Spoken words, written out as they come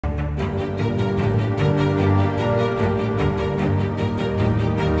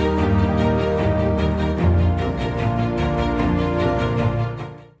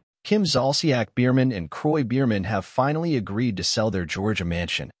Kim Zolciak-Biermann and Kroy Biermann have finally agreed to sell their Georgia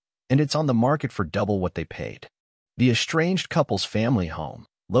mansion, and it's on the market for double what they paid. The estranged couple's family home,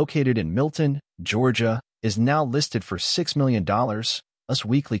 located in Milton, Georgia, is now listed for $6 million, Us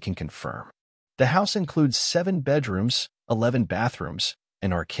Weekly can confirm. The house includes 7 bedrooms, 11 bathrooms,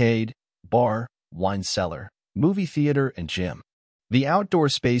 an arcade, bar, wine cellar, movie theater, and gym. The outdoor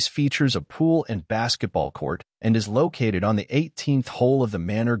space features a pool and basketball court and is located on the 18th hole of the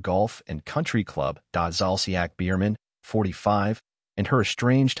Manor Golf and Country Club.Zolciak-Biermann, 45, and her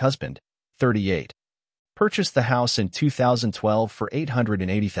estranged husband, 38, purchased the house in 2012 for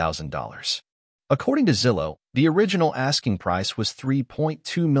 $880,000. According to Zillow, the original asking price was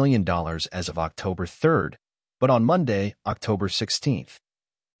 $3.2 million as of October 3rd, but on Monday, October 16th,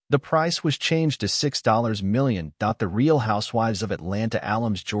 the price was changed to $6 million. The Real Housewives of Atlanta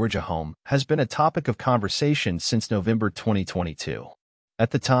Alum's Georgia home has been a topic of conversation since November 2022.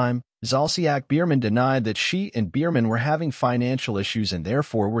 At the time, Zolciak-Biermann denied that she and Biermann were having financial issues and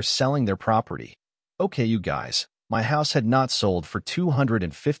therefore were selling their property. "Okay, you guys, my house had not sold for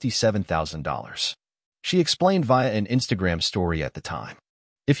 $257,000. She explained via an Instagram story at the time.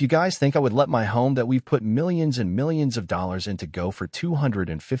 "If you guys think I would let my home that we've put millions and millions of dollars into go for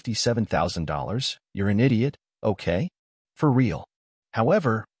 $257,000, you're an idiot, okay? For real."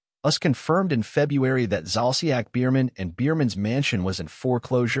 However, Us confirmed in February that Zolciak-Biermann and Biermann's mansion was in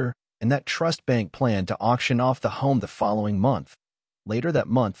foreclosure and that Trust Bank planned to auction off the home the following month. Later that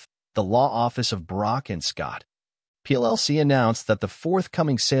month, the law office of Brock & Scott PLC announced that the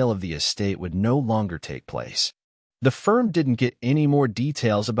forthcoming sale of the estate would no longer take place. The firm didn't get any more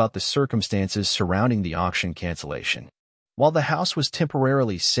details about the circumstances surrounding the auction cancellation. While the house was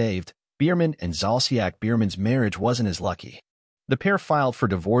temporarily saved, Biermann and Zolciak-Biermann's marriage wasn't as lucky. The pair filed for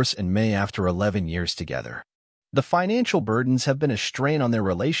divorce in May after 11 years together. The financial burdens have been a strain on their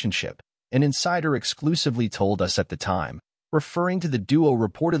relationship, an insider exclusively told us at the time, referring to the duo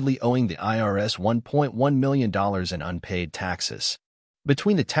reportedly owing the IRS $1.1 million in unpaid taxes.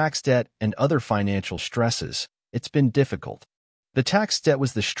 Between the tax debt and other financial stresses, it's been difficult. The tax debt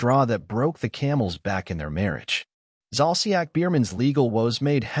was the straw that broke the camel's back in their marriage. Zolciak-Biermann's legal woes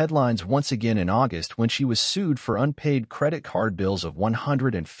made headlines once again in August when she was sued for unpaid credit card bills of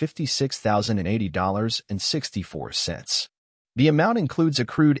 $156,080.64. The amount includes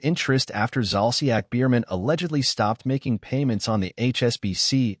accrued interest after Zolciak-Biermann allegedly stopped making payments on the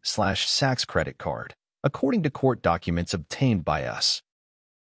HSBC/Saks credit card, according to court documents obtained by Us.